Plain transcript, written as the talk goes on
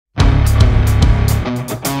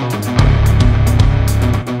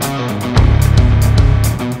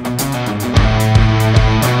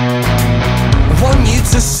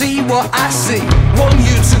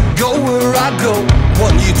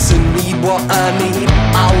what I need.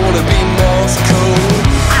 I wanna be Moscow.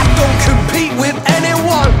 I don't compete with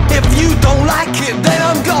anyone. If you don't like it, then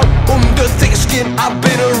I'm gone. Under thick skin, I've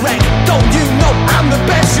been a wreck. Don't you know I'm the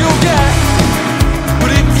best you'll get?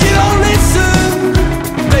 But if you don't listen,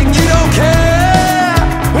 then you don't care.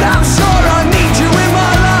 But I'm sure I need you in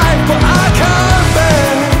my life, but I can't bear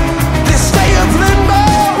this state of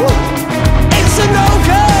limbo. It's a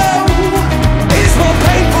no-go. It's more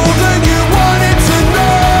painful than you wanted to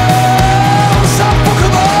know. So fuck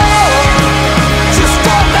 'em all. Just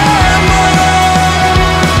fuck them all.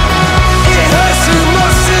 It hurts too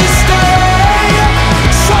much to stay.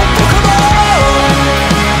 So fuck 'em all.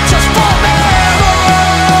 Just fuck them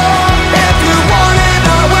all. If you want it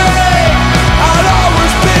that way, I'll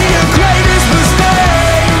always be your greatest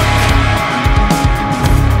mistake.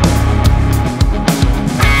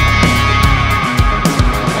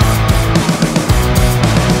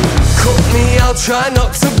 Cut me, I'll try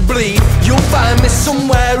not to bleed. You'll find me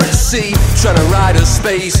somewhere at sea, trying to ride a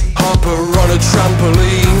space hopper on a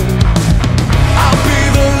trampoline. I'll be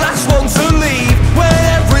the last one to leave when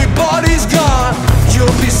everybody's gone.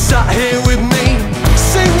 You'll be sat here with me,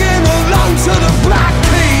 singing along to the Black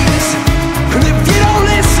Keys. And if you don't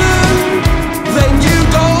listen, then you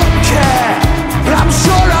don't care. But I'm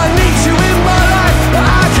sure I need you in my life, but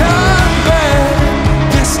I can't bear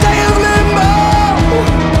this state of limbo.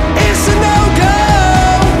 It's a no-go.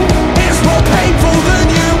 It's more painful than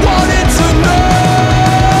you wanted to know.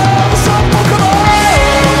 So fuck 'em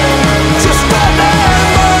all. Just fuck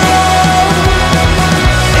them all.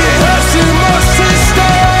 It hurts too much to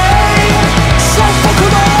stay. So fuck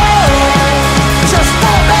 'em all. Just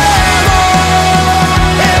fuck them all.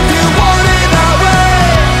 If you want it that way,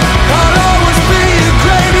 I'll always be your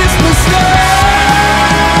greatest mistake.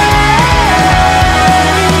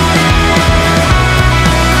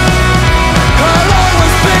 I'll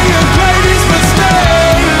always be your greatest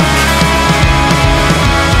mistake.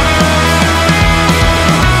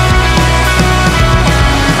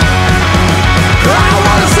 I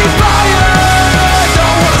wanna see fire,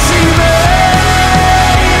 don't wanna see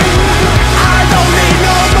rain. I don't need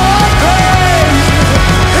no more pain.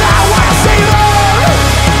 I wanna see love,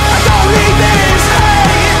 I don't need this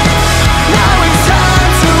hate. Now it's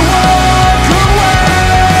time to walk away.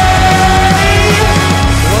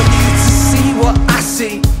 Want you to see what I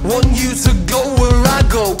see, want you to go where I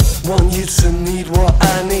go, want you to need what I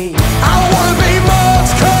need. I wanna be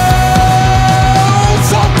Moscow.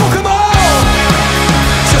 So fuck 'em all.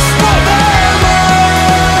 Just fuck them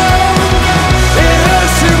all. It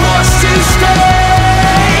hurts too much to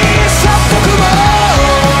stay. So fuck 'em all.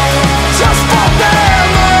 Just fuck them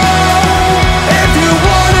all. If you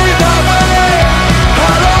want it that way,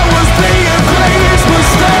 I'll always be your greatest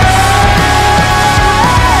mistake.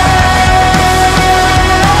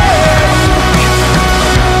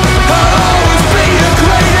 I'll always be your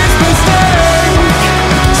greatest mistake.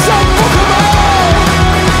 So fuck 'em all.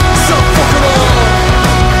 So fuck 'em all.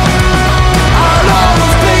 I'll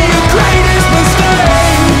always be your greatest mistake.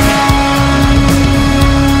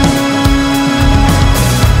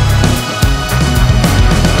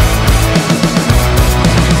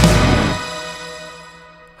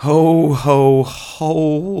 Ho, ho,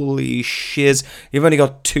 holy shiz. You've only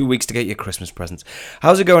got 2 weeks to get your Christmas presents.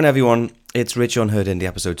 How's it going, everyone? It's Rich Unheard Indie,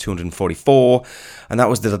 episode 244, and that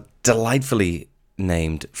was the delightfully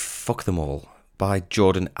named Fuck Them All by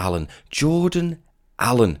Jordan Allen. Jordan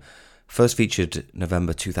Allen, first featured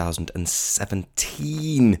November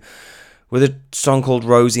 2017 with a song called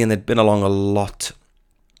Rosie, and they'd been around a lot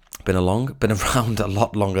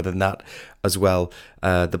longer than that as well.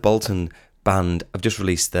 The Bolton band have just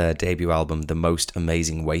released their debut album, The Most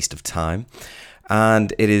Amazing Waste of Time,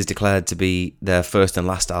 and it is declared to be their first and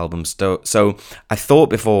last album. So I thought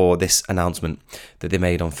before this announcement that they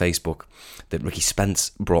made on Facebook that Ricky Spence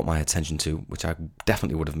brought my attention to, which I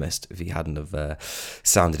definitely would have missed if he hadn't have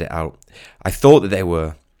sounded it out. I thought that they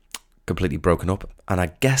were completely broken up, and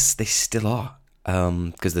I guess they still are,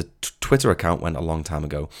 because the Twitter account went a long time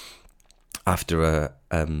ago after a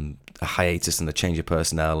hiatus and a change of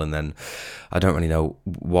personnel, and then I don't really know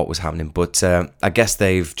what was happening, but I guess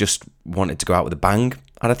they've just wanted to go out with a bang,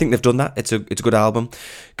 and I think they've done that. It's a good album.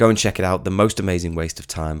 Go and check it out. The Most Amazing Waste of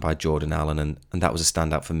Time by Jordan Allen, and that was a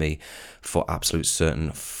standout for me for absolute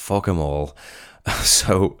certain. Fuck 'em all.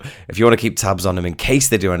 So if you want to keep tabs on them in case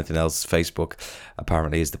they do anything else, Facebook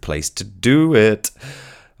apparently is the place to do it.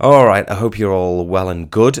 All right, I hope you're all well and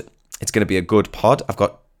good. It's going to be a good pod. I've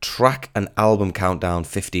got track and album countdown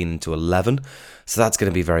 15 to 11, so that's going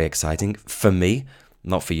to be very exciting for me,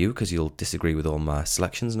 not for you, because you'll disagree with all my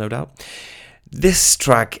selections, no doubt. This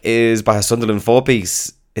track is by a Sunderland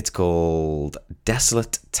four-piece It's called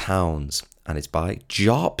Desolate Towns, and it's by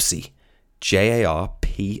Jarpsy.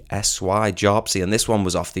 Jarpsy, Jarpsy. And this one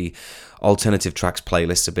was off the Alternative Tracks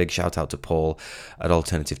playlist. A big shout out to Paul at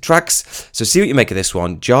Alternative Tracks. So see what you make of this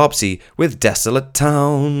one. Jarpsy with Desolate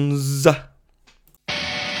Towns.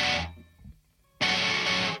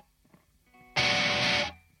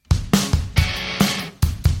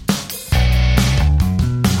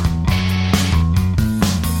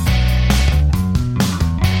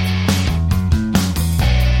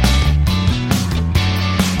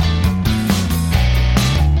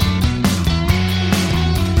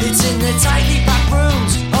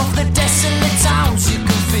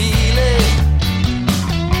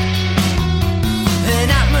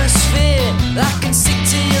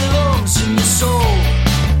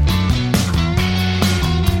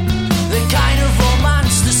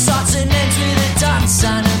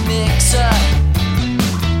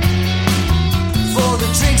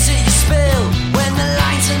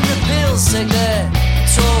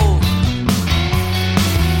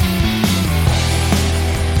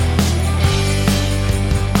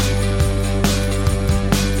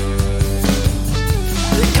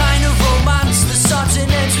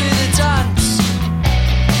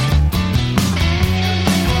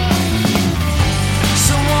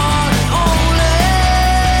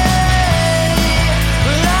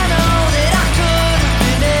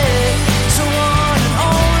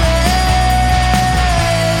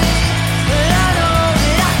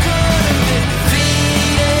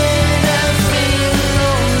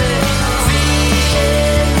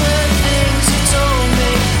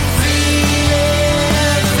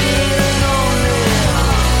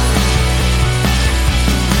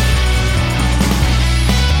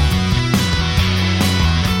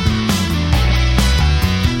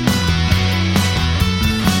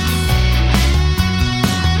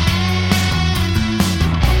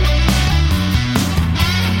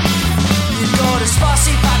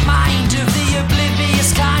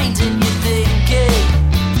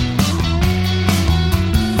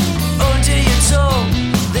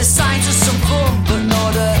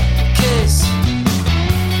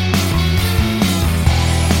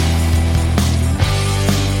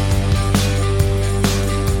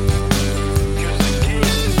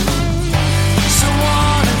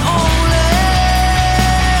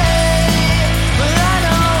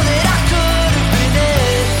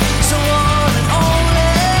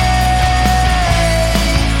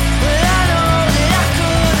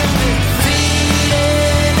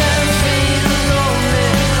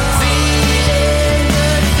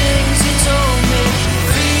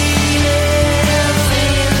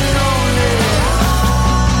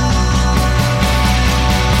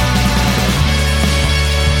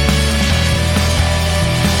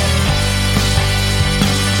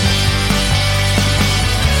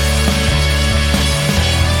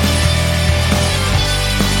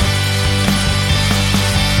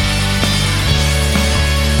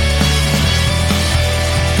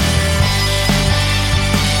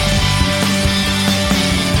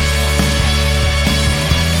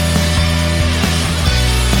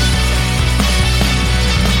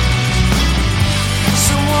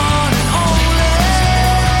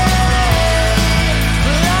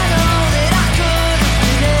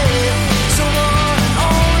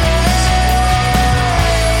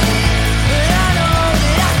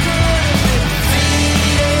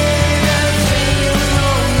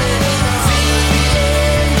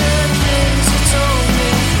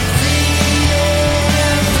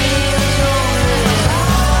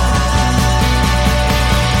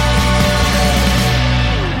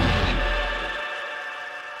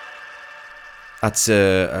 That's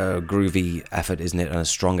a groovy effort, isn't it? And a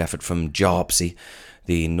strong effort from Jarpsy,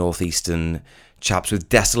 the northeastern chaps with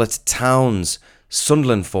Desolate Towns.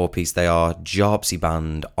 Sunderland four-piece they are, Jarpsy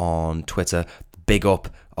band on Twitter. Big up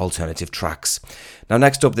Alternative Tracks. Now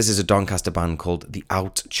next up, this is a Doncaster band called the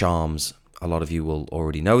Outcharms. A lot of you will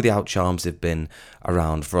already know the Outcharms. They've been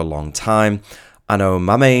around for a long time. I know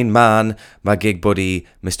my main man, my gig buddy,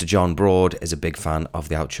 Mr. John Broad, is a big fan of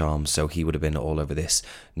the Outcharms, so he would have been all over this,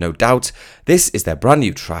 no doubt. This is their brand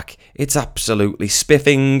new track. It's absolutely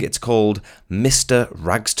spiffing. It's called Mr.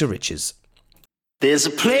 Rags to Riches. There's a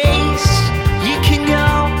place you can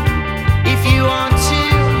go if you want to,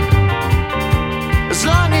 as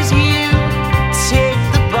long as you take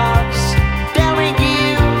the bus, telling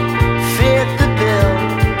you fit the bill,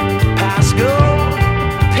 pass go,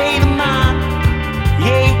 pay the man,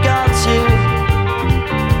 yeah you got to.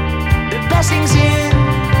 The best things in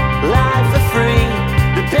life are free,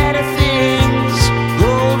 the better things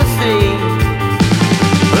hold a fee.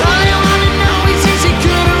 All I wanna know is it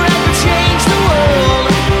could or ever change the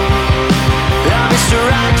world?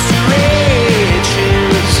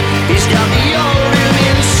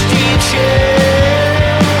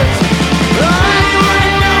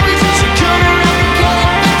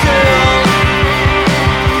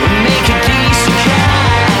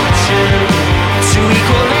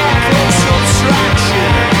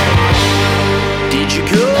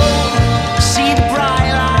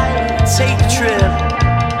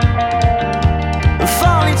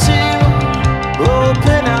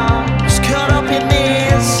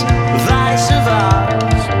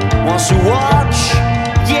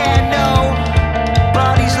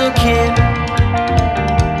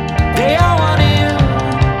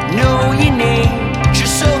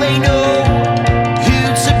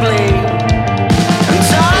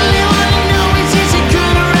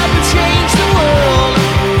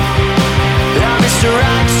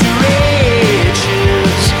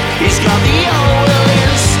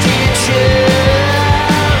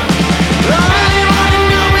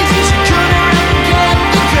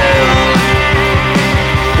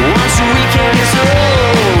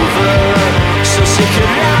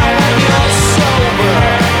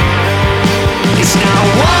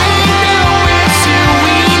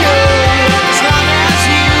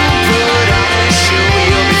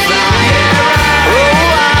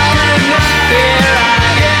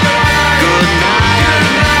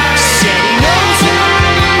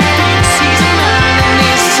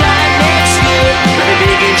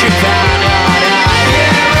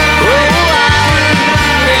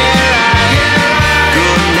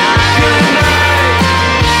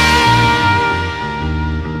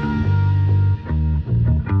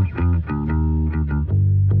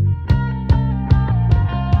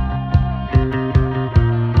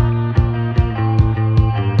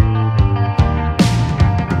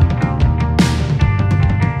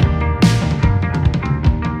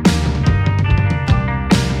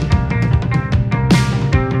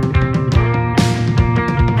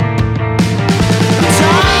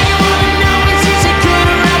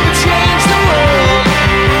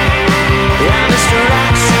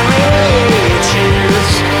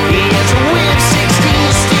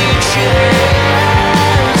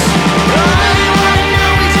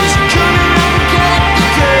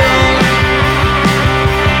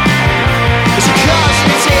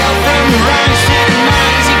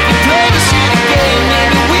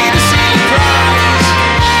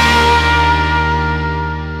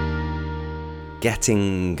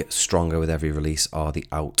 getting stronger with every release are the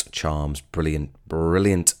Outcharms.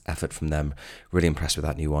 Brilliant effort from them. Really impressed with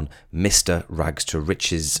that new one. Mr. Rags to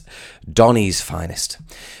Riches, Donny's finest.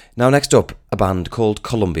 Now, next up, a band called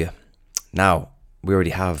Columbia. Now, we already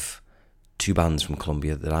have 2 bands from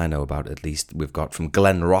Columbia that I know about, at least. We've got from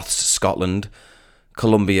Glenrothes, Scotland,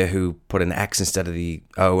 Columbia, who put an X instead of the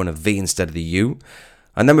O and a V instead of the U.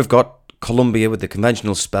 And then we've got Columbia with the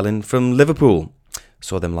conventional spelling from Liverpool.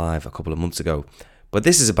 Saw them live a couple of months ago. But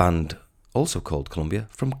this is a band also called Columbia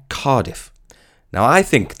from Cardiff. Now, I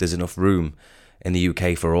think there's enough room in the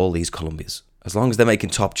UK for all these Columbias. As long as they're making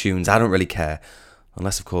top tunes, I don't really care.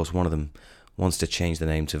 Unless, of course, one of them wants to change the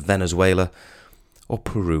name to Venezuela or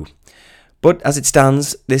Peru. But as it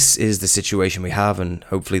stands, this is the situation we have, and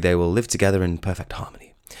hopefully they will live together in perfect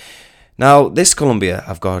harmony. Now, this Columbia,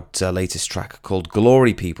 I've got a latest track called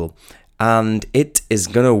Glory People, and it is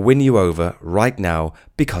going to win you over right now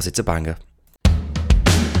because it's a banger.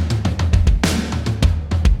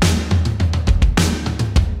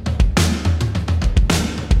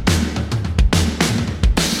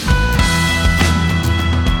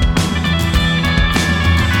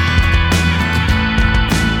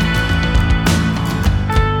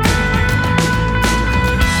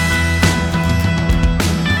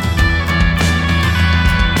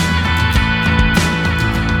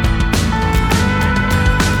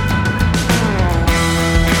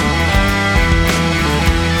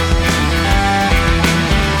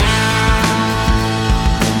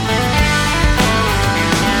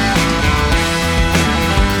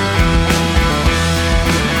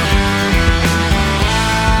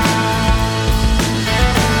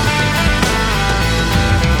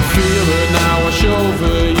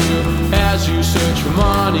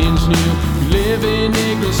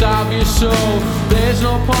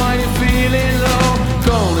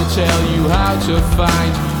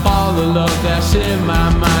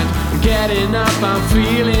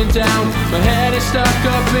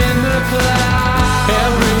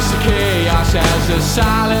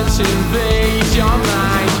 Silence invades your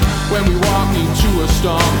mind when we walk into a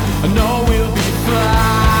storm. I know we'll be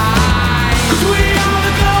fine. 'Cause we are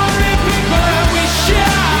the glory people and we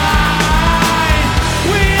shine.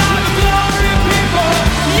 We are the glory people,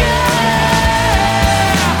 yeah.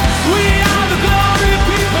 We are the glory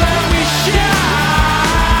people and we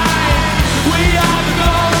shine. We are the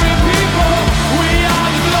glory people. We are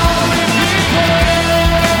the glory people.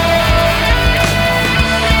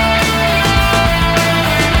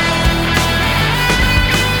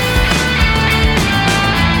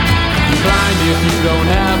 If you don't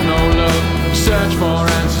have no love, search for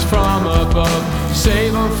answers from above.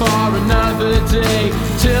 Save them for another day,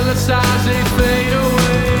 till the stars they fade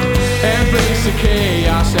away. Embrace the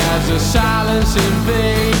chaos as the silence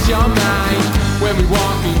invades your mind. When we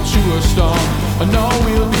walk into a storm, I know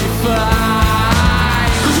we'll be fine.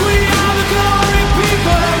 'Cause we are the glory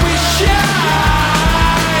people and we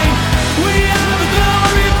shine. We are the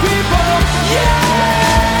glory people, yeah.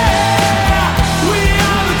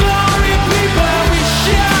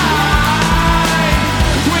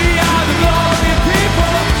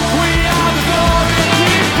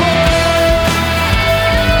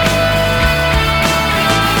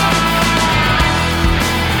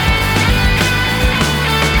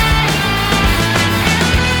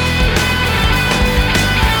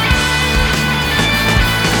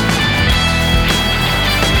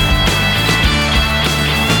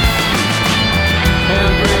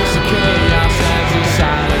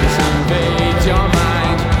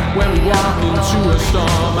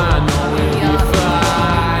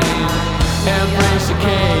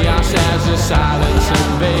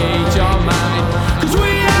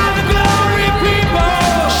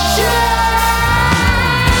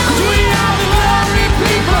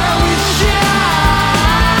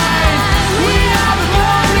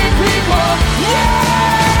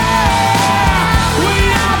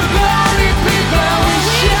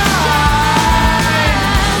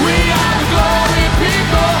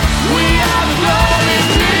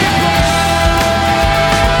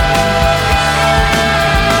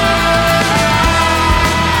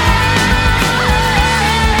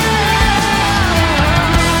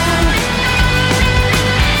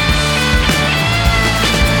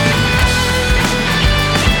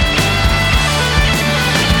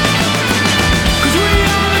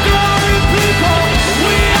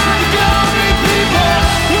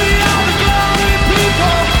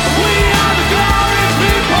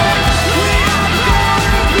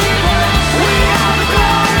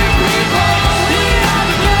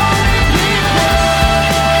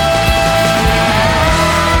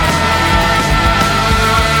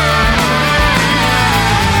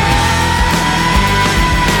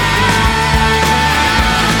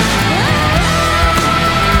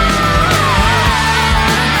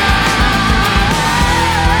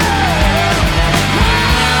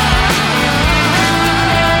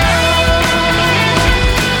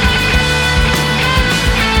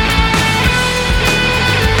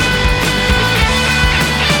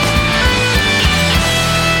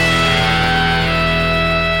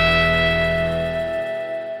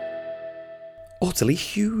 utterly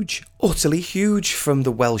huge from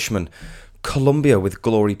the Welshman. Columbia with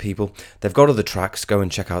Glory People. They've got other tracks. Go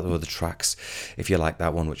and check out the other tracks if you like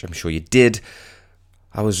that one, which I'm sure you did.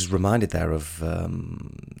 I was reminded there of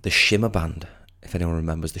the Shimmer Band, if anyone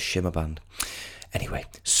remembers the Shimmer Band. Anyway,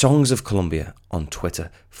 Songs of Columbia on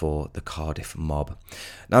Twitter for the Cardiff mob.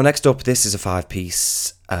 Now, next up, this is a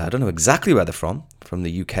 5-piece. I don't know exactly where they're from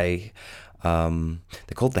the UK.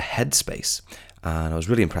 They're called the Headspace, and I was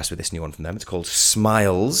really impressed with this new one from them. It's called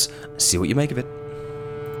Smiles. See what you make of it.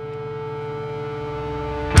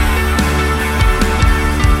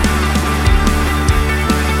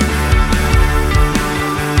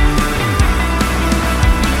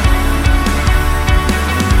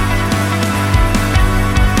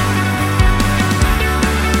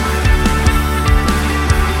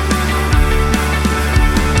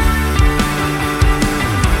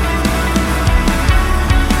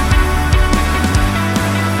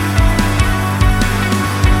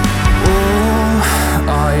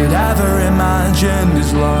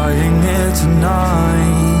 Is lying here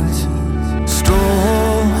tonight.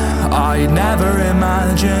 Still, I'd never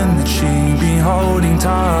imagined that she'd be holding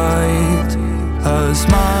tight. Her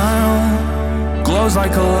smile glows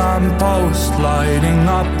like a lamppost, lighting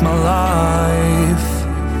up my life.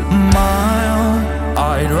 Mile,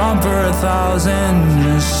 I'd run for 1,000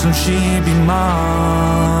 just so she'd be mine.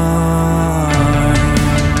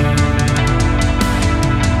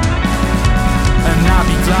 And I'd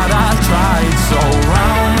be glad I tried so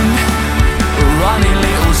round, running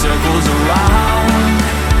little circles around,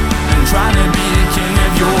 and trying to be the king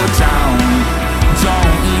of your town.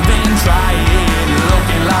 Don't even try it,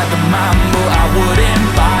 looking like a man, but I wouldn't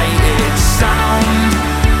buy it. Sound,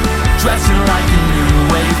 dressing like a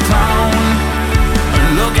new wave clown,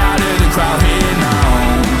 and look out at the crowd here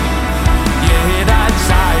now. You hear that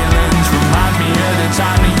silence, remind me of the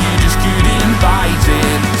time that you just couldn't fight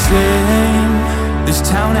it. Sing, this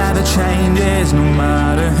town never changes, no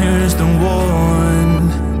matter who's the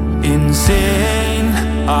one. Insane,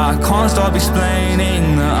 I can't stop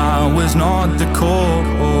explaining that I was not the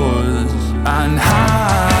cause. And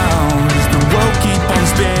how does the world keep on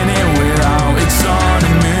spinning without its sun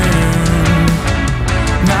and moon?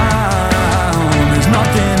 Now there's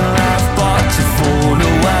nothing left but to fall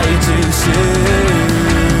away too soon.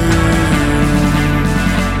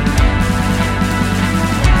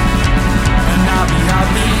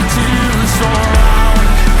 Happy to surround,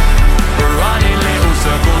 running little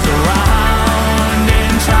circles around,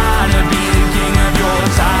 and trying to be the king of your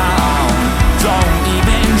town. Don't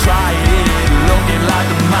even try it, looking like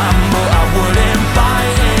a man, but I wouldn't buy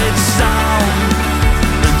it. Sound,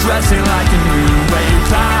 dressing like a new wave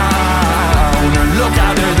clown, and look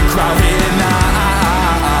out at the crowd here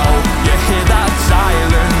now. You hear that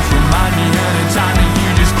silence, remind me of the time that you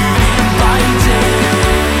just couldn't fight it.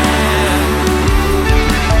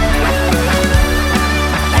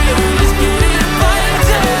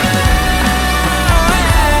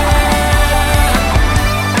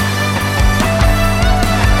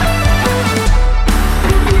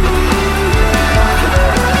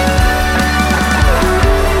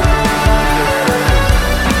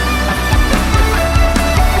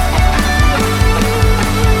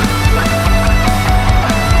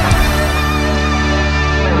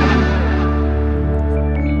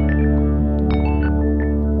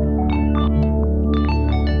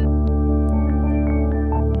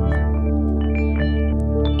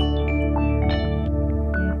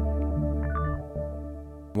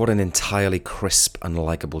 What an entirely crisp and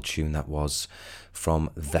likeable tune that was from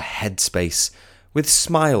the Headspace with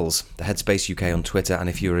Smiles, the Headspace UK on Twitter. And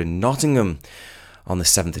if you're in Nottingham on the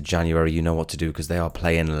 7th of January, you know what to do because they are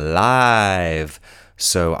playing live.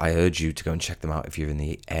 So I urge you to go and check them out if you're in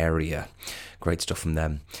the area. Great stuff from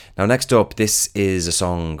them. Now, next up, this is a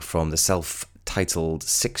song from the self-titled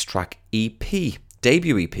 6-track EP,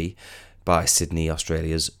 debut EP by Sydney,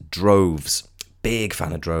 Australia's Droves. Big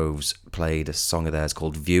fan of Droves. Played a song of theirs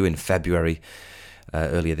called View in February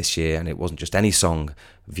earlier this year, and it wasn't just any song.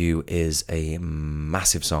 View is a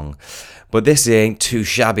massive song, but this ain't too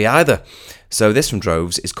shabby either. So this from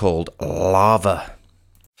Droves is called Lava.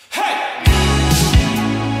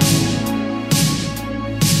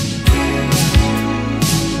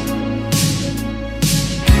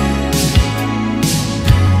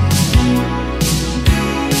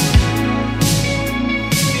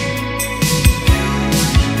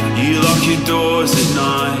 Your doors at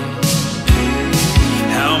night.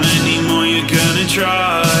 How many more you gonna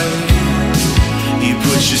try? You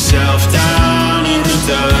push yourself down in the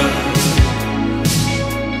dirt,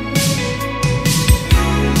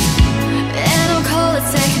 and I'll call it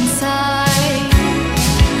second sight.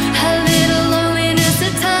 A little lonely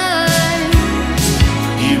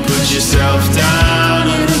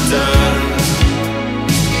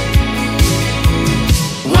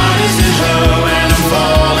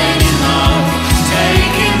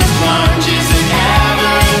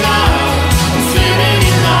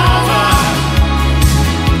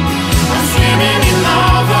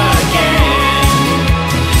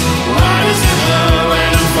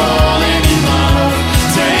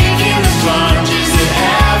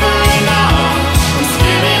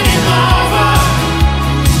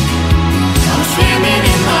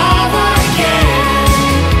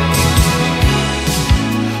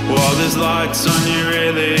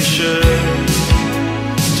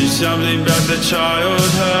just something about the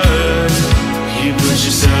childhood. You put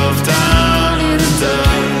yourself down in the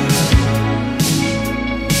dirt.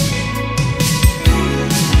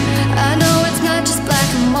 I know it's not just black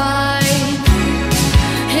and white,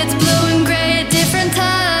 it's blue and grey at different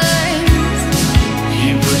times.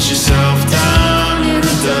 You put yourself down in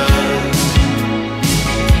the dirt.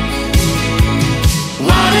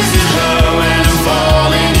 Why does it hurt when I'm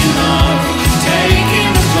falling in love? Taking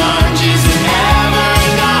the plunge isn't ever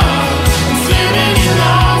enough. I'm swimming in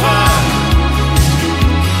lava.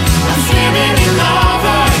 I'm swimming in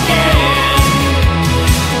lava again.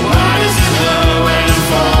 Why does it hurt when I'm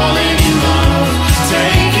falling in love?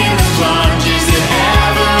 Taking the plunge isn't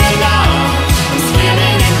ever enough. I'm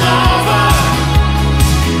swimming in lava.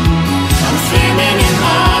 I'm swimming in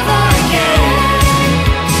lava again.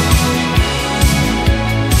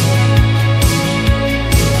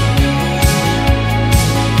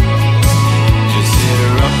 Cause it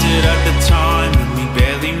erupted at the time and we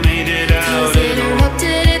barely made it out. It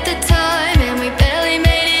erupted at the time and we barely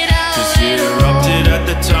made it out. Cause it erupted at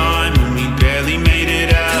the time and we barely made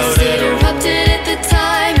it out. It erupted at the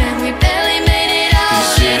time and we barely made it out.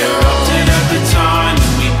 Cause it erupted at the time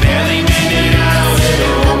and we barely made it out. It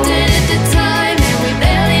erupted at the time and we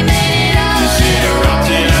barely made it out. Cause it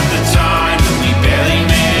erupted at the time and we barely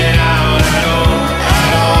made it out at all.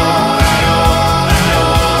 At all, at all, at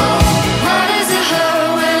all. Why does it hurt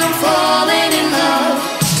when I'm falling in love?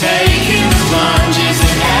 Taking the plunge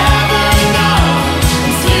isn't ever enough.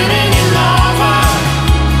 I'm swimming in lava.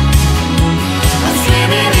 I'm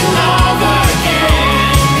swimming in lava again.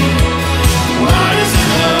 Why does it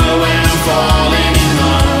hurt when I'm falling in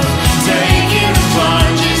love? Taking the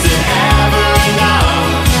plunge isn't ever enough.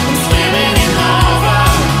 I'm swimming in lava.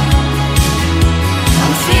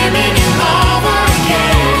 I'm swimming in lava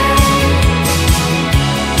again.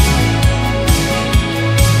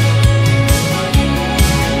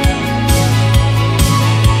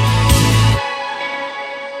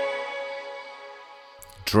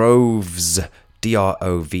 Droves,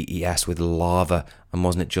 Droves, with lava, and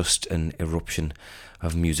wasn't it just an eruption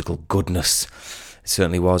of musical goodness? It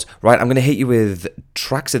certainly was. Right, I'm going to hit you with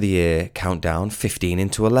Tracks of the Year countdown, 15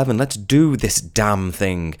 into 11. Let's do this damn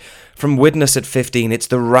thing. From Widnes at 15, it's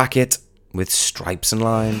The Racket with Stripes and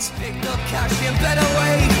Lines. Picked up cash in better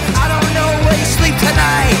way. I don't know where you sleep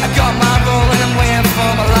tonight. I got my roll and I'm waiting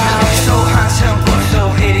for my life. So handsome but so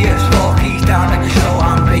hideous. Walk keys down and you're so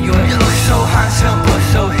ambiguous. You look so handsome but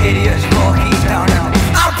so hideous. Walk keys down and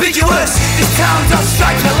ambiguous. This town's on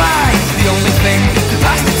stripes and lines. The only thing to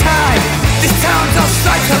pass the time. This town's on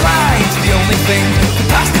stripes and lines. The only thing to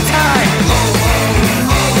pass the time. Oh, oh,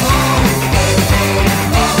 oh, oh.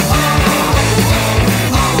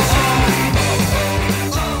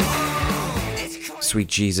 Sweet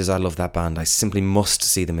Jesus, I love that band. I simply must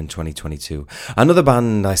see them in 2022. Another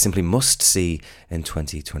band I simply must see in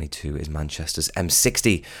 2022 is Manchester's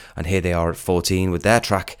M60, and here they are at 14 with their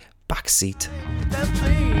track Backseat. Tell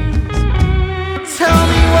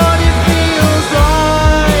me what it feels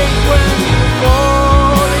like when you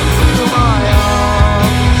fall into my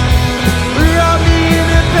arms. Wrap me in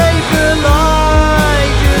a paper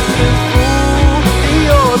like just a fool, the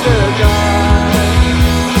other guy.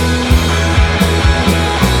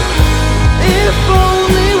 If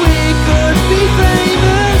only we could be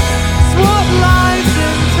famous, swap lives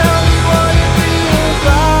and tell me what it feels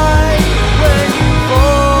like when you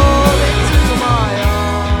fall into my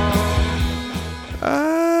arms.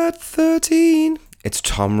 At 13, it's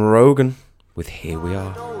Tom Rogan with Here We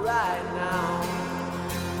Are. Right now,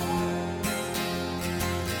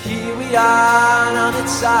 here we are, now the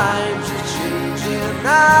times are changing. I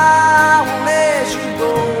won't let you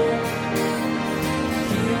go.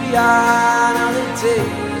 Here we are, now the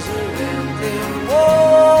days are ending.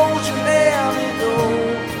 Won't you let me know?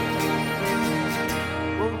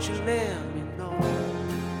 Won't you let me know?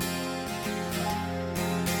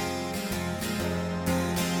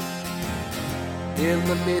 In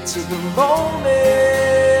the midst of the moment,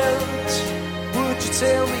 would you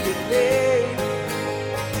tell me your name?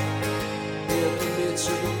 In the midst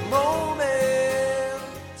of the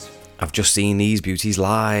moment. I've just seen these beauties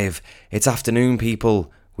live. It's Afternoon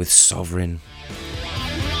People with Sovereign.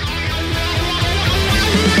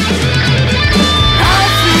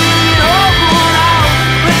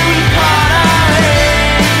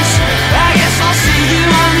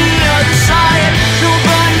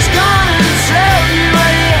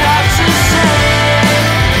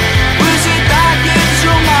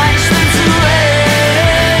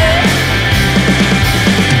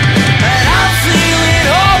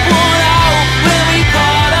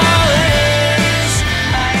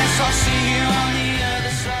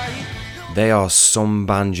 They are some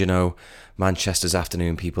band, you know. Manchester's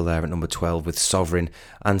Afternoon people there at number 12 with Sovereign.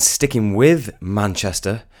 And sticking with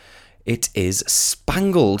Manchester, it is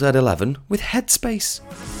Spangled at 11 with Headspace.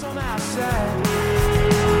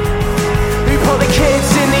 We put the kids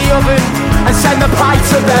in the oven and send the pie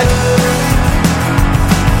to bed.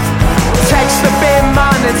 Text the bin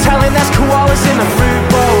man and tell him there's koalas in the fruit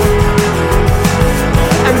bowl.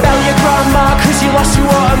 And bell your grandma cause you lost your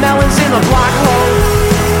watermelons in a black hole.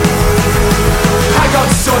 Hang on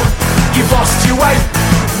son, you've lost your way.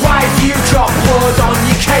 Why have you dropped blood on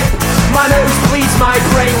your cape? My nose bleeds, my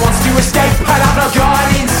brain wants to escape. And I've not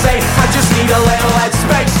gone insane, I just need a little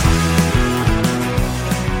headspace.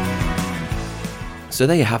 So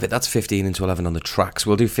there you have it, that's 15 into 11 on the tracks.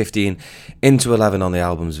 We'll do 15 into 11 on the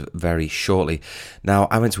albums very shortly. Now,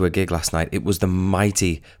 I went to a gig last night. It was the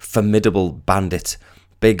mighty, formidable Bandit.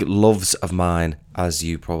 Big loves of mine, as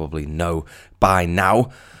you probably know by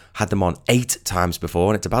now. Had them on 8 times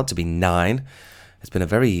before, and it's about to be 9. It's been a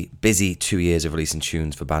very busy 2 years of releasing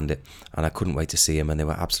tunes for Bandit, and I couldn't wait to see them, and they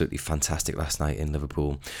were absolutely fantastic last night in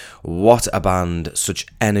Liverpool. What a band, such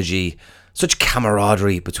energy, such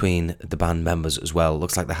camaraderie between the band members as well.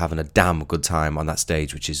 Looks like they're having a damn good time on that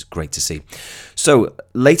stage, which is great to see. So,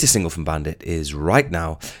 latest single from Bandit is right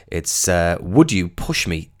now. It's Would You Push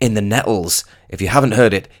Me in the Nettles. If you haven't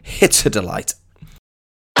heard it, it's a delight.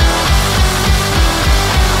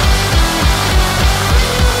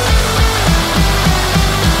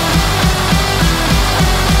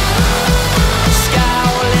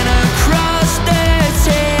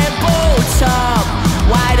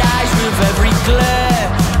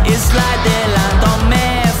 It's like they land on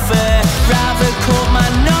me for rather cut my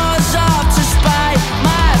nose off to spite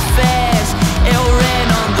my face. It'll rain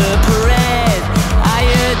on the parade, I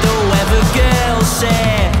heard the weather girl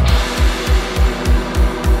say.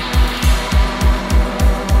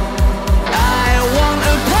 I won't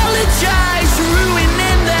apologise for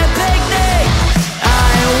ruining their picnic.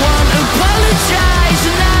 I won't apologise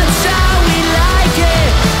and that's how we like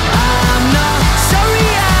it. I'm not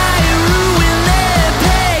sorry I ruined their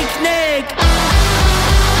picnic.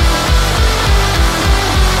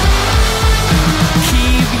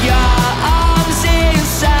 Keep your arms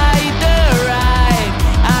inside the ride.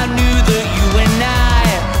 I knew that you and I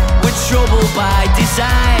were trouble by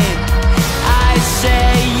design. I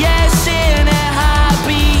say yes in a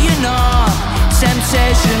heartbeat, you know.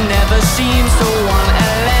 Temptation never seems to want to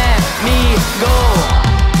let me go.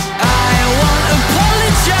 I won't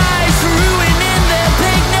apologise for ruining their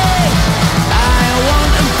picnic. I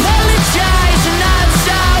won't apologise and that's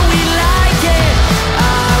how we like it.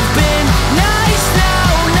 I've been nice now,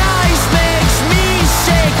 nice makes me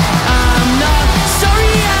sick. I'm not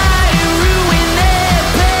sorry I ruined their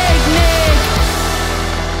picnic.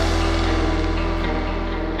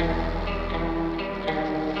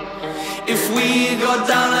 If we go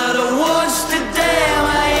down to the woods today, am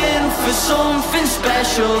I in for something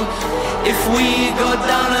special? If we go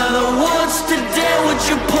down to the woods today, would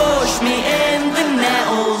you push me in the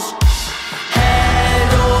nettles? Head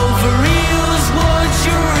over heels, would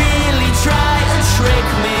you really try to trick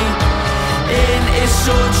me? Into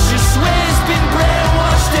such a sway's been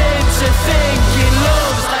brainwashed into thinking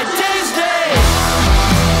love's like Disney.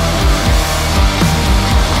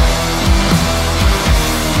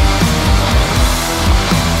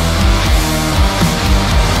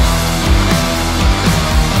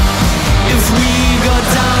 If we go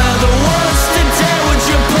down to the woods today, would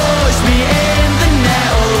you push me in the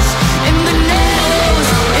nettles? In the nettles,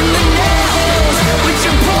 in the nettles. Would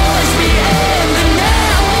you push me in the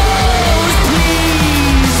nettles,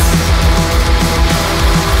 please?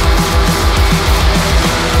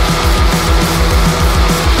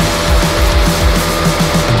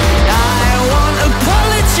 I won't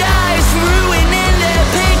apologise for ruining their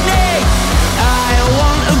picnic. I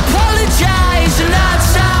won't apologise and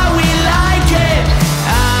that's how we like it.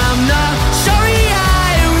 I'm not sorry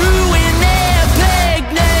I ruined their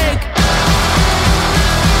picnic.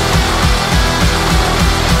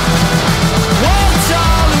 Walk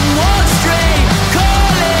tall and walk straight,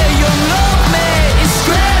 call it your love mate. It's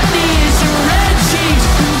scrap knees and red cheeks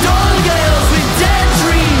and dull girls with dead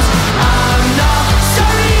dreams. I'm not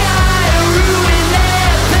sorry I ruined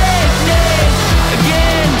their picnic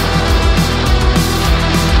again.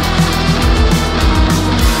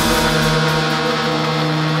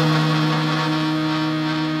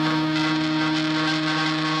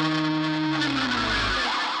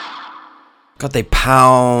 God, they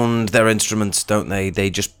pound their instruments, don't they?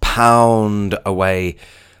 They just pound away.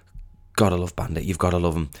 Gotta love Bandit. You've gotta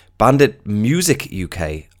love them. Bandit Music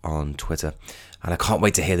UK on Twitter. And I can't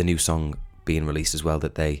wait to hear the new song being released as well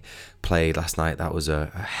that they played last night. That was a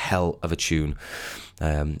hell of a tune.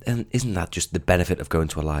 And isn't that just the benefit of going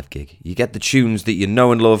to a live gig? You get the tunes that you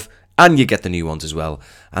know and love, and you get the new ones as well,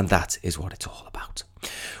 and that is what it's all about.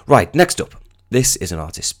 Right, next up, this is an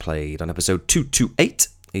artist played on episode 228.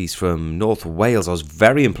 He's from North Wales. I was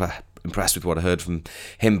very impressed with what I heard from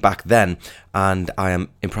him back then, and I am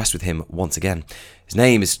impressed with him once again. His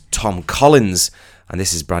name is Tom Collins, and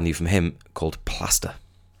this is brand new from him called Plaster.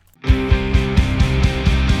 I'm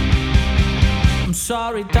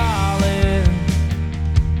sorry, darling,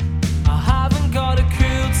 I haven't got a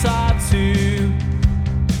cool tattoo,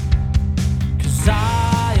 'cause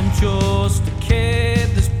I am just a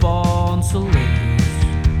kid that's born to lose.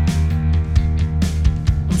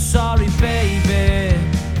 I'm sorry, baby,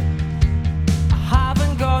 I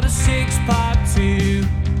haven't got a six-pack too,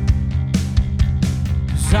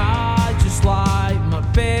 'cause I just like my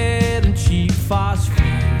bed and cheap fast food.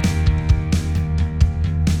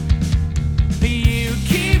 You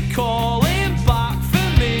keep calling back for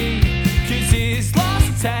me, 'cause his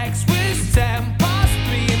last text was 10 past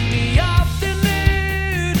 3 in the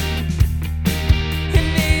afternoon.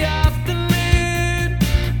 In the afternoon.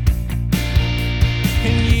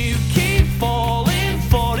 And you keep falling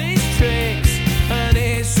for his tricks, and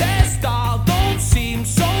his hairstyle don't seem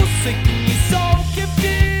so sick, and you're so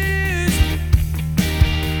confused.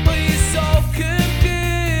 Oh, you're so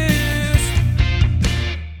confused.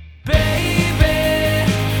 Baby,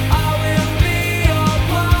 I will be your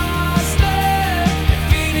plaster if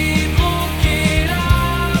you need looking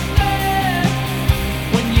after.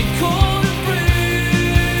 When you're cold and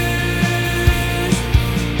bruised,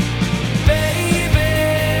 baby,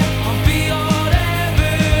 I'll be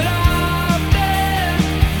whatever after.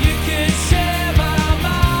 You can share my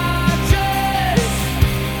mattress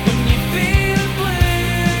when you're feeling blue.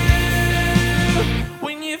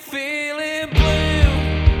 When you're feeling blue.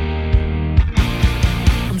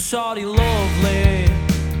 I'm sorry, lovely,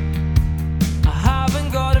 I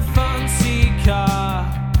haven't got a fancy car.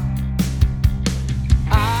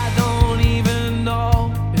 I don't even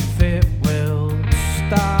know if it will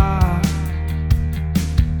start.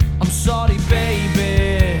 I'm sorry,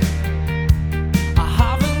 baby, I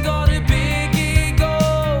haven't got a big ego.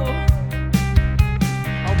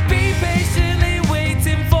 I'll be patiently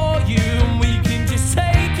waiting for you, and we can just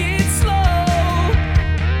take it slow.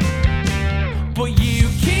 But you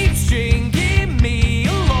keep stringing me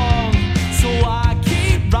along, so I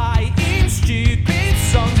keep writing stupid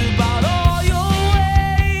songs about all your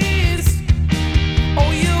ways,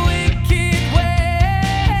 all your wicked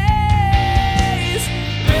ways.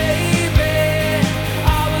 Baby, I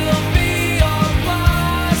will be your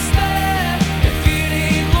plaster if you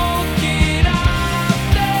need looking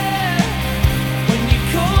after. When you're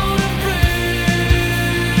cold and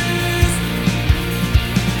bruised,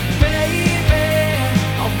 baby,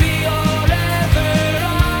 I'll be whatever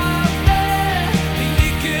after.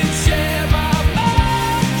 You can share my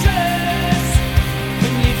mattress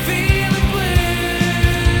when you're feeling blue.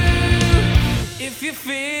 If you're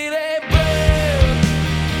feeling blue,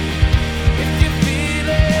 if you're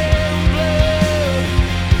feeling blue,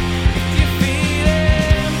 if you're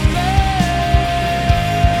feeling blue,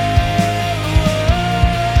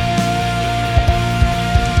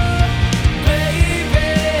 baby,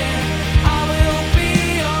 I will be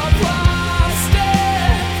your plaster.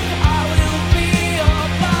 I will be your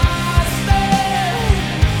plaster.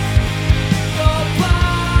 Your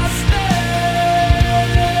plaster.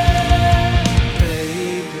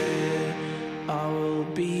 Baby, I will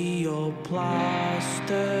be your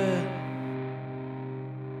plaster.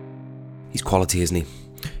 He's quality, isn't he?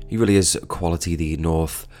 He really is quality, the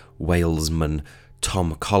North Walesman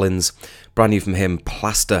Tom Collins. Brand new from him,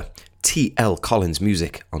 Plaster. TL Collins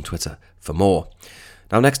Music on Twitter for more.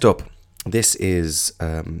 Now, next up, this is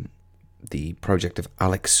the project of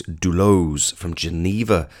Alex Dulos from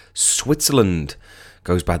Geneva, Switzerland.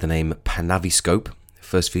 Goes by the name Panaviscope.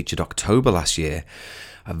 First featured October last year.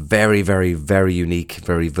 A very, very, very unique,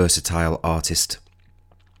 very versatile artist.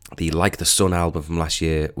 The Like the Sun album from last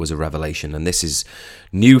year was a revelation, and this is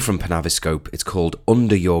new from Panaviscope. It's called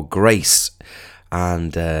Under Your Grace,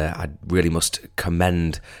 and I really must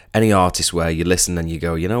commend any artist where you listen and you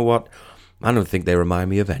go, you know what, I don't think they remind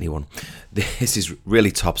me of anyone. This is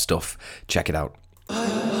really top stuff. Check it out. I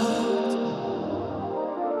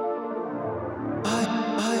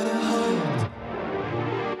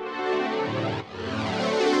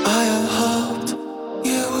had hoped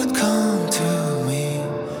you would come to me,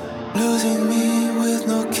 losing me with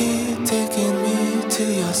no key, taking me to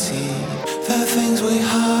your seat. The things we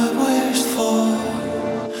had wished for,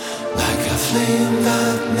 like a flame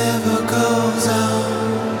that never goes.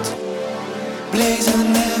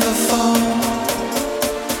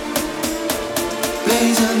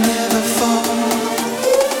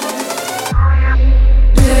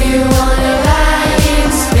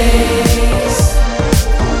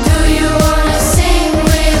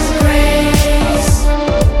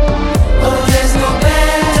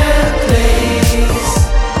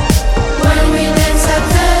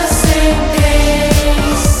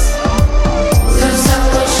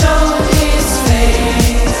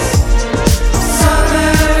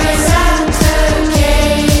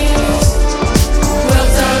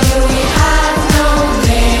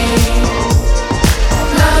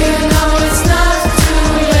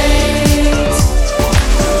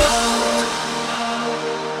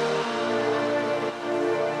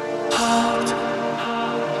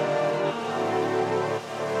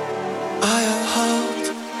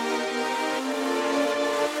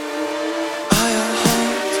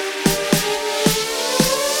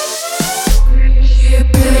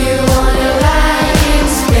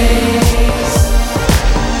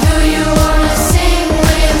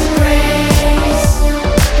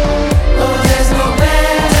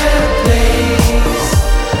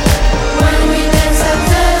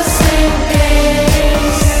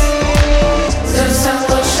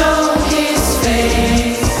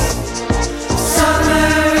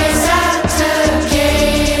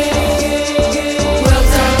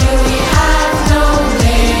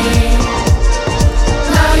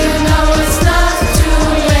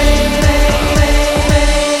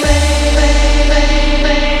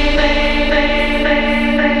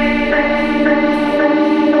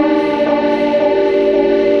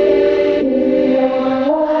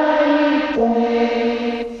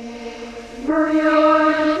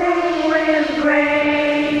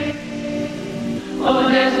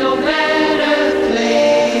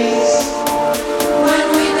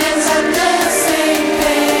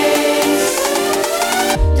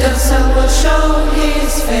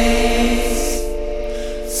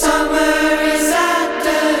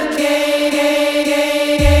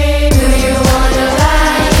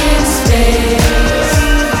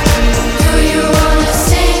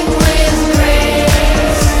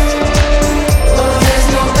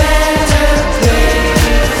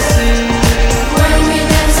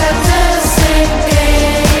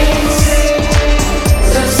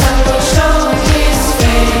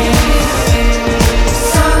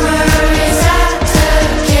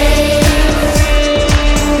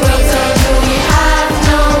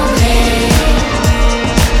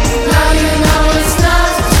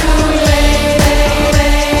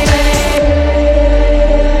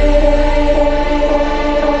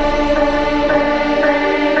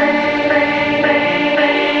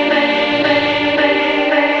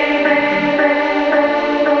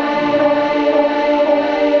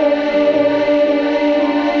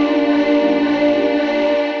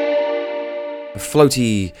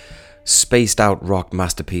 floaty, spaced out rock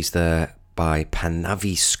masterpiece there by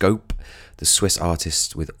Panaviscope, the Swiss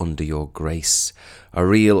artist with Under Your Grace. A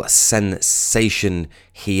real sensation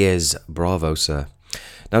he is. Bravo, sir.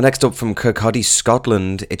 Now, next up from Kircaldy,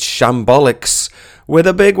 Scotland, it's Shambolics with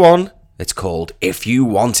a big one. It's called If You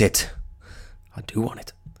Want It. I do want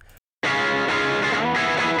it.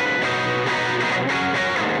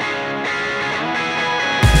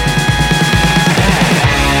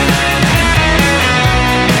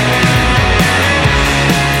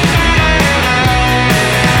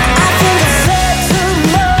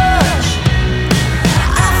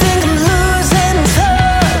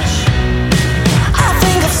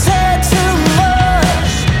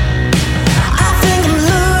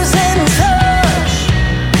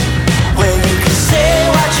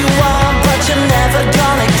 Say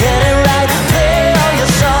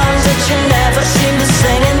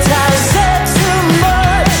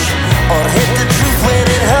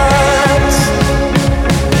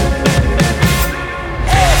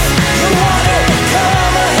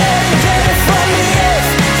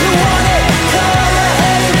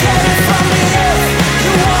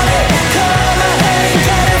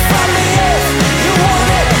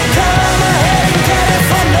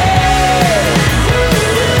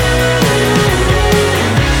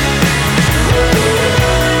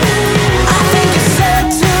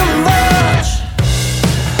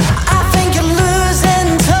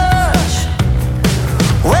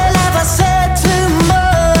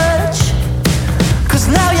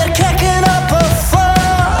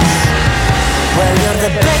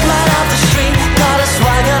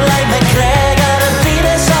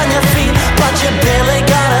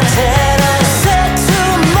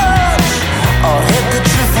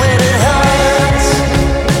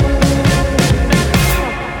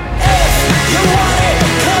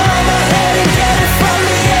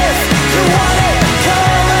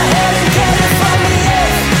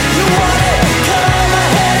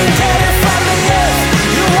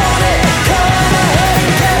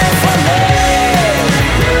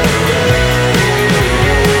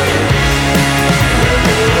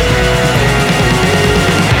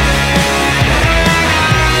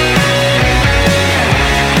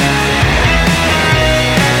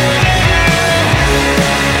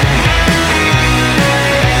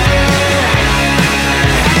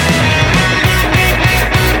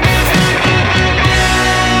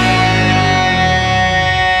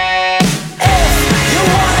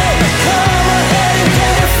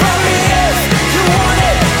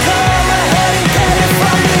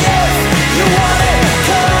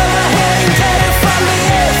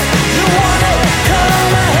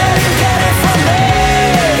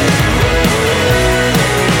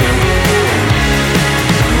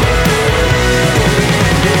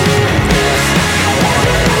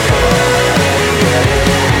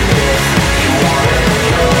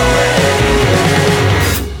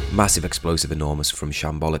Massive, Explosive, Enormous from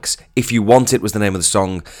Shambolics. If You Want It was the name of the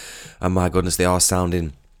song, and my goodness, they are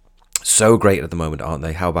sounding so great at the moment, aren't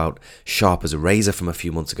they? How about Sharp as a Razor from a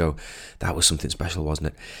few months ago? That was something special, wasn't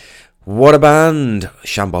it? What a band!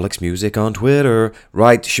 Shambolics Music on Twitter.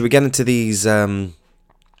 Right, should we get into these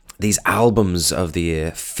albums of the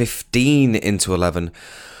year? 15 into 11.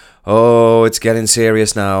 Oh, it's getting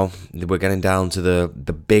serious now. We're getting down to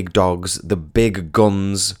the big dogs, the big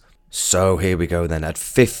guns. So here we go then. At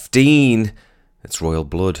 15, it's Royal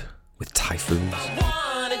Blood with Typhoons.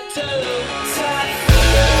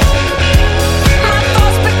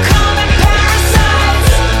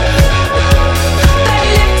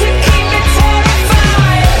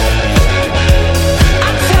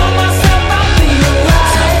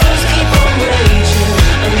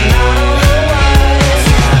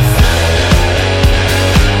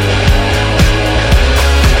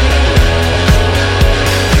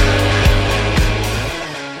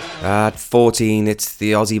 At 14, it's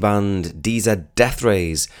the Aussie band DZ Death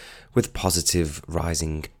Rays with Positive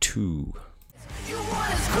Rising 2. You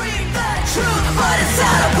wanna scream the truth, but it's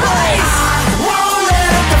out of place. I won't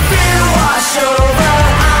let the fear wash over.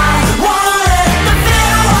 I won't let the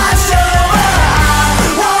fear wash over. I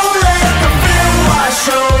won't let the fear wash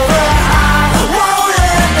over. I won't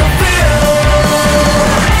let the fear.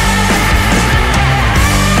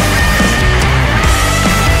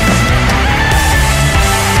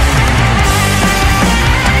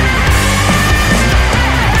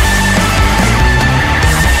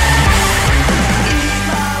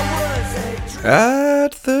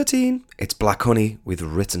 At 13, it's Black Honey with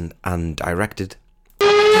Written and Directed.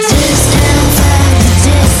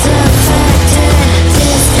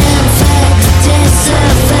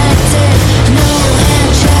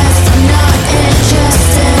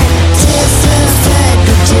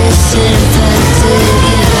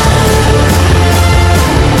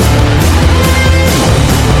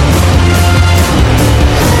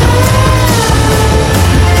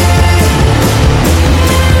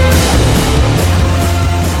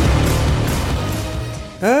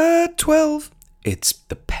 At 12, it's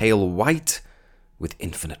The Pale White with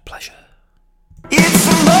Infinite Pleasure. It's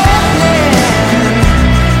a morning,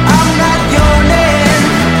 I'm not yawning,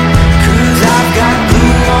 'cause I've got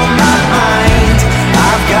glue on my mind,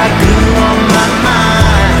 I've got glue on my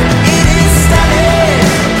mind. It is stunning,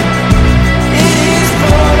 it is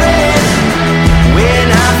boring, when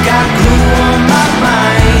I've got glue on my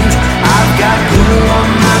mind, I've got glue on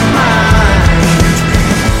my mind.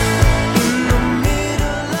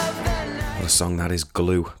 What a song that is,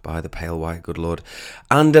 Glue by The Pale White, good lord.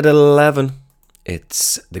 And at 11,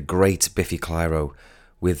 it's the great Biffy Clyro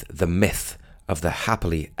with The Myth of the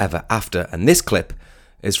Happily Ever After. And this clip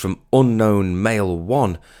is from Unknown Male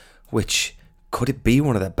 1, which, could it be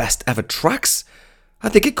one of their best ever tracks? I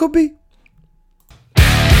think it could be. Isn't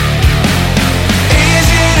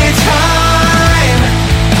it time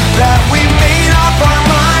that we made up our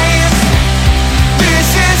minds? This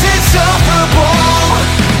is insufferable.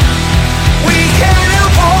 We can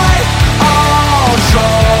avoid all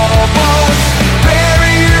troubles.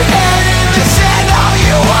 Bury your head in the sand all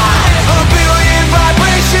you want. A billion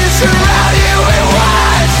vibrations surround you at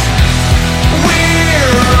once.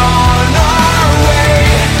 We're on our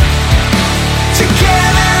way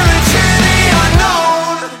together into the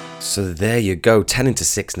unknown. So there you go, 10 into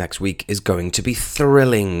 6 next week is going to be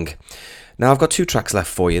thrilling. Now I've got 2 tracks left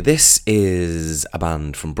for you. This is a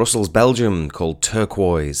band from Brussels, Belgium called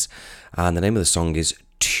Turquoise, and the name of the song is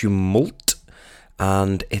Tumult,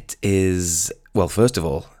 and it is, well, first of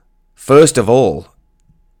all,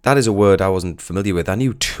 that is a word I wasn't familiar with. I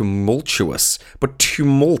knew tumultuous, but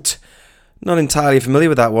tumult, not entirely familiar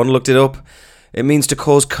with that one. Looked it up. It means to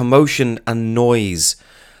cause commotion and noise.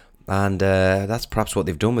 And that's perhaps what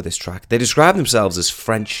they've done with this track. They describe themselves as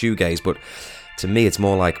French shoegaze, but to me it's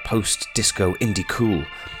more like post-disco indie cool.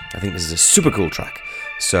 I think this is a super cool track.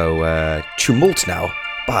 So Tumult now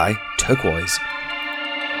by Turquoise.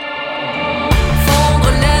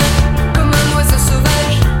 Fendre l'air comme un oiseau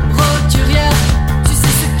sauvage, roturière, tu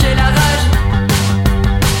sais ce qu'est la rage.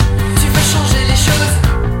 Tu veux changer les choses,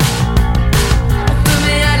 on te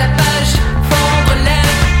met à la page. Fendre l'air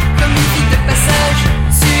comme une fille de passage,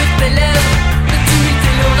 sur tes lèvres, le tumulte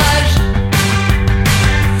et l'orage.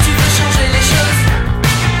 Tu veux changer les choses,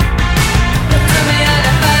 on te met à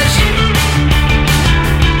la page.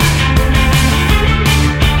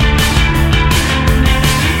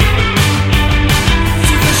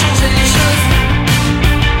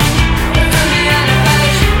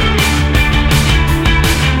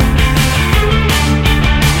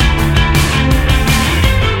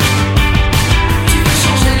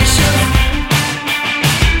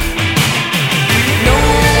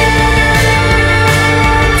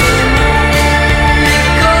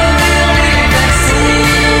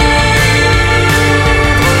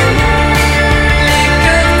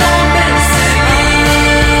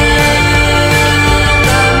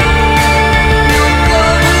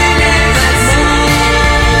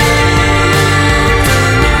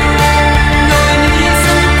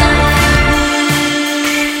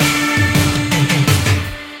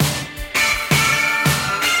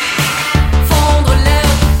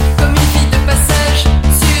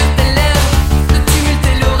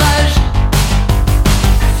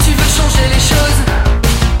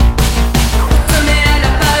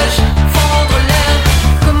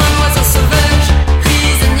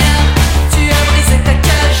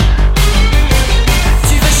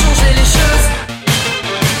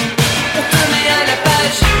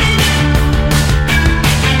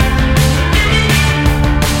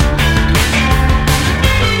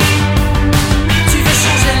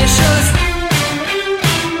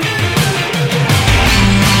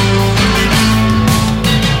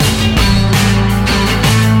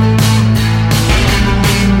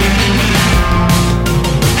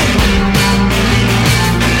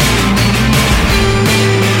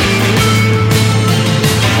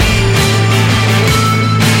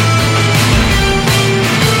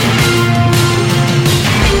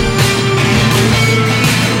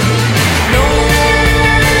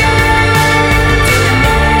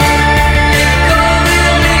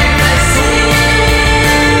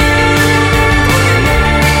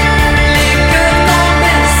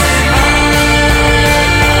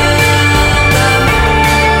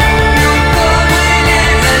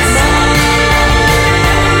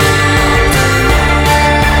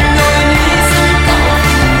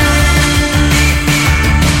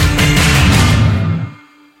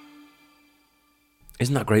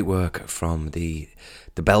 isn't that great work from the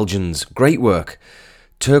Belgians? Great work.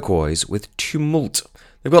 Turquoise with Tumult.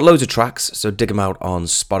 They've got loads of tracks, so dig them out on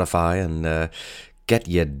Spotify and get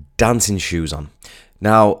your dancing shoes on.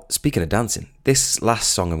 Now, speaking of dancing, this last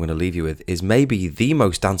song I'm going to leave you with is maybe the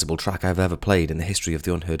most danceable track I've ever played in the history of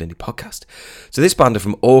the Unheard Indie podcast. So this band are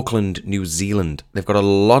from Auckland, New Zealand. They've got a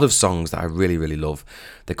lot of songs that I really, really love.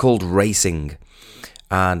 They're called Racing,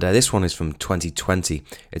 and this one is from 2020.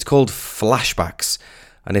 It's called Flashbacks.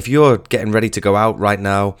 And if you're getting ready to go out right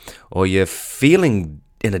now, or you're feeling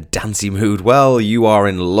in a dancey mood, well, you are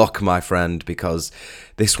in luck, my friend, because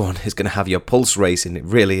this one is going to have your pulse racing. It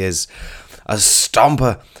really is a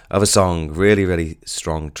stomper of a song. Really, really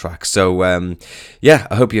strong track. So, yeah,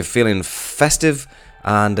 I hope you're feeling festive,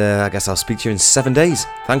 and I guess I'll speak to you in 7 days.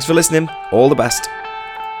 Thanks for listening. All the best.